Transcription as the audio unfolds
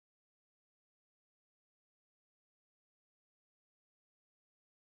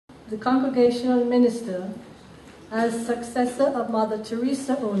the Congregational Minister, as successor of Mother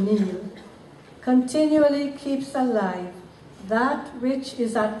Teresa O'Neill, continually keeps alive that which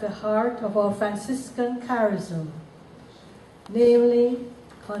is at the heart of our Franciscan charism, namely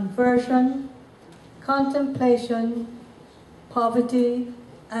conversion, contemplation, poverty,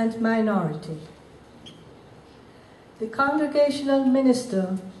 and minority. The Congregational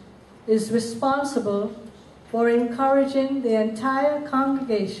Minister is responsible for encouraging the entire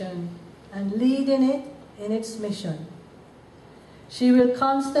congregation and leading it in its mission. She will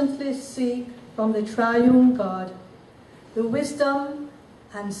constantly seek from the triune God the wisdom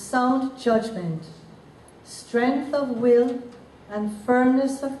and sound judgment, strength of will and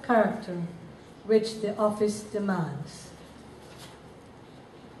firmness of character which the office demands.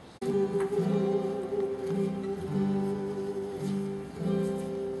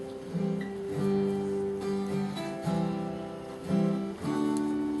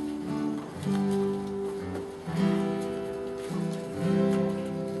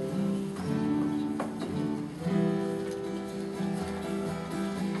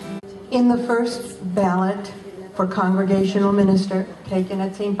 In the first ballot for Congregational Minister taken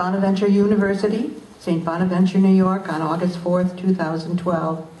at St. Bonaventure University, St. Bonaventure, New York, on August 4th,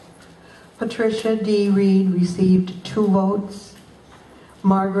 2012, Patricia D. Reed received 2 votes.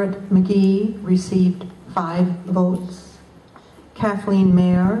 Margaret McGee received 5 votes. Kathleen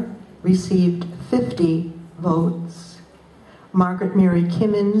Mayer received 50 votes. Margaret Mary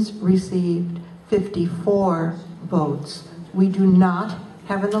Kimmins received 54 votes. We do not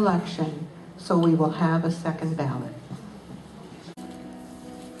have an election, so we will have a second ballot.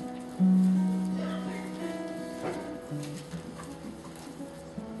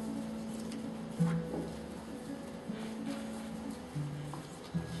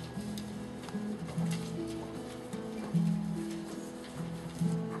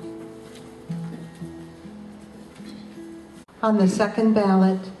 On the second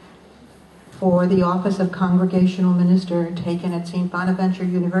ballot for the office of Congregational Minister taken at St. Bonaventure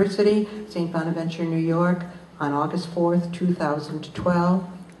University, St. Bonaventure, New York, on August 4th, 2012,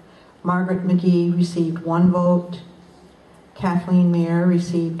 Margaret McGee received 1 vote. Kathleen Mayer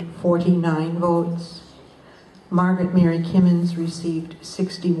received 49 votes. Margaret Mary Kimmins received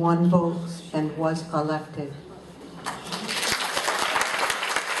 61 votes and was elected.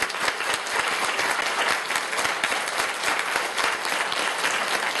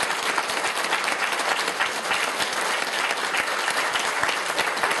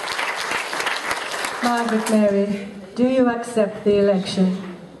 Margaret Mary, do you accept the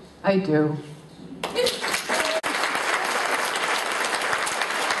election? I do.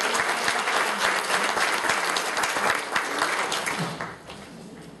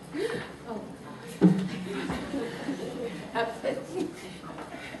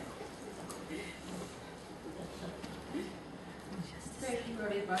 Thank you,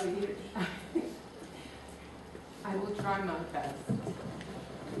 everybody. I will try my best.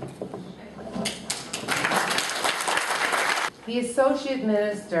 The Associate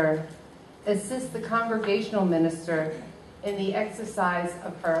Minister assists the Congregational Minister in the exercise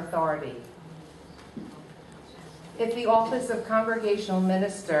of her authority. If the office of Congregational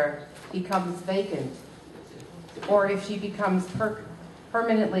Minister becomes vacant, or if she becomes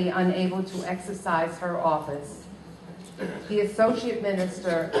permanently unable to exercise her office, the Associate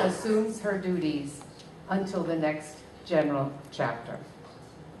Minister assumes her duties until the next General Chapter.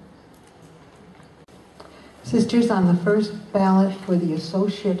 Sisters, on the first ballot for the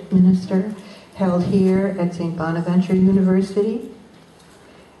Associate Minister held here at St. Bonaventure University,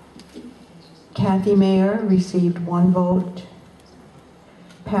 Kathy Mayer received 1 vote.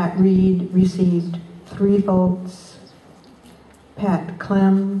 Pat Reed received 3 votes. Pat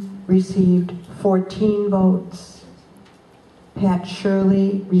Clem received 14 votes. Pat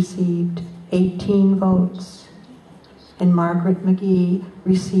Shirley received 18 votes. And Margaret McGee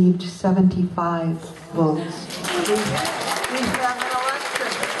received 75 votes. We have an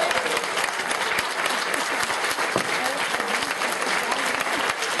election.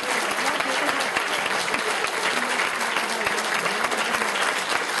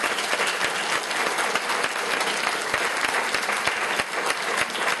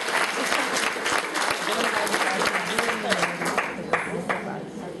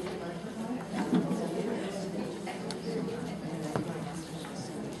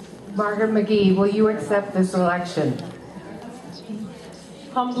 Margaret McGee, will you accept this election?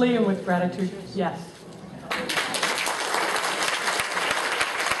 Humbly and with gratitude, yes.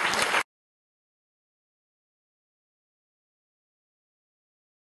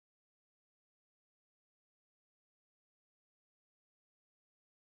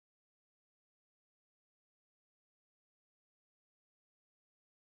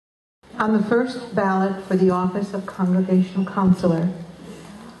 On the first ballot for the office of Congregational Counselor,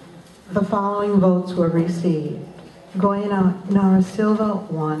 the following votes were received. Goyanara Silva,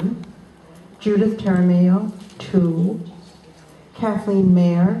 1. Judith Tarameo, 2. Kathleen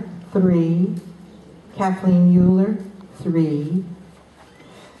Mayer, 3. Kathleen Euler, 3.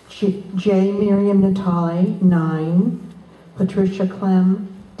 J. Miriam Natale, 9. Patricia Clem,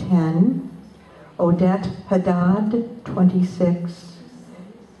 10. Odette Haddad, 26.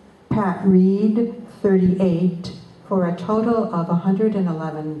 Pat Reed, 38, for a total of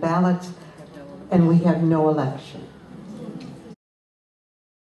 111 ballots, and we have no election.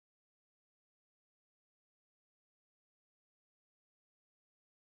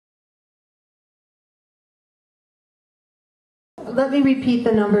 Let me repeat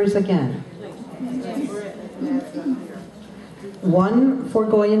the numbers again. 1 for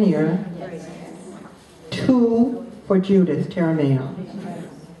Goyanira, 2 for Judith Tarameo,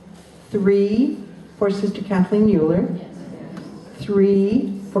 3 for Sister Kathleen Euler,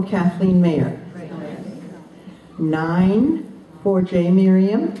 3 for Kathleen Mayer, 9 for J.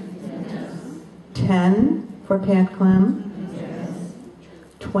 Miriam, 10 for Pat Clem,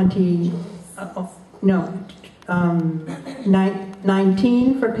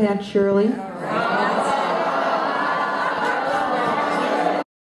 19 for Pat Shirley,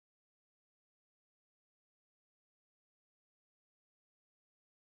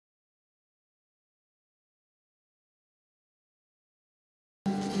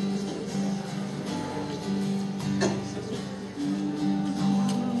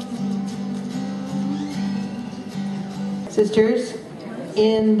 Sisters,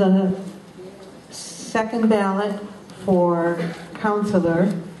 in the second ballot for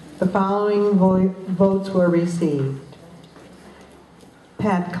counselor, the following votes were received.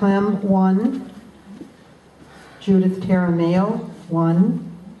 Pat Clem, 1. Judith Tarameo,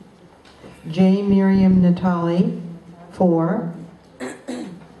 1. J. Miriam Natale, 4.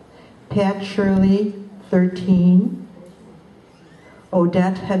 Pat Shirley, 13.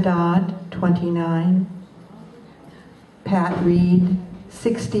 Odette Haddad, 29. Pat Reed,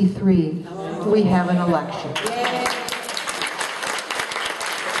 63. We have an election.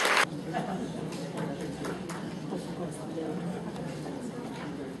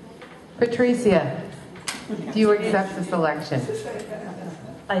 Patricia, do you accept this election?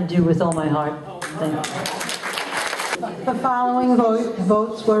 I do with all my heart. Thank you. The following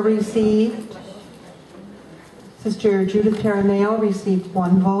votes were received. Sister Judith Tarameo received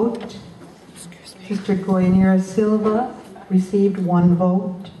 1 vote. Sister Goyanira Silva received 1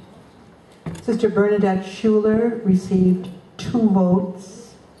 vote. Sister Bernadette Schuler received 2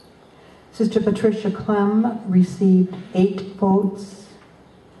 votes. Sister Patricia Clem received 8 votes.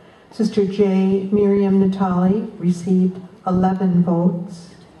 Sister J. Miriam Natale received 11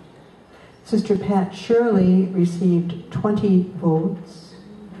 votes. Sister Pat Shirley received 20 votes.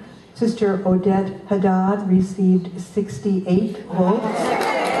 Sister Odette Haddad received 68 votes.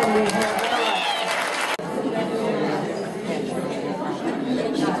 And we have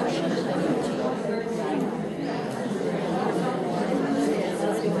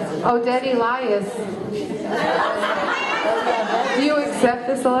Odette Elias, do you accept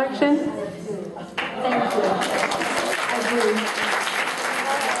this election? Thank you. I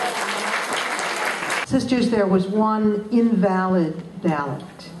do. Sisters, there was 1 invalid ballot.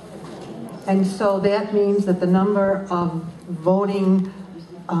 And so that means that the number of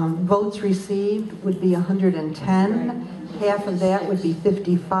votes received would be 110. Half of that would be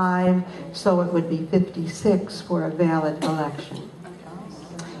 55, so it would be 56 for a valid election.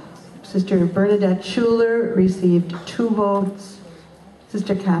 Sister Bernadette Schuler received 2 votes.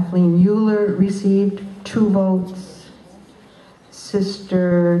 Sister Kathleen Euler received 2 votes.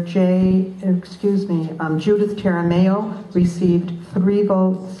 Sister Judith Tarameo received 3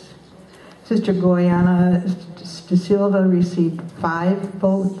 votes. Sister Goyana de Silva received 5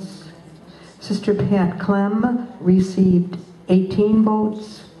 votes. Sister Pat Clem received 18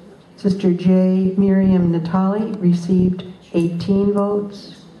 votes. Sister J. Miriam Natale received 18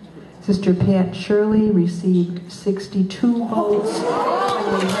 votes. Sister Pat Shirley received 62 votes.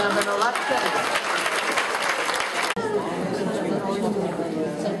 And we have an election.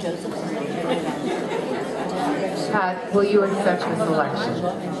 Pat, will you accept this election?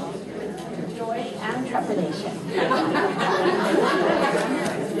 Joy and trepidation.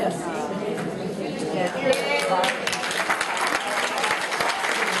 Yes.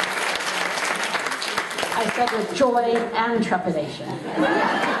 I said with joy and trepidation.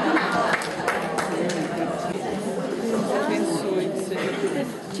 Penso em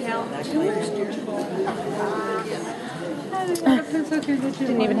ser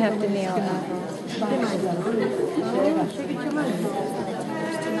Didn't even have to nail that.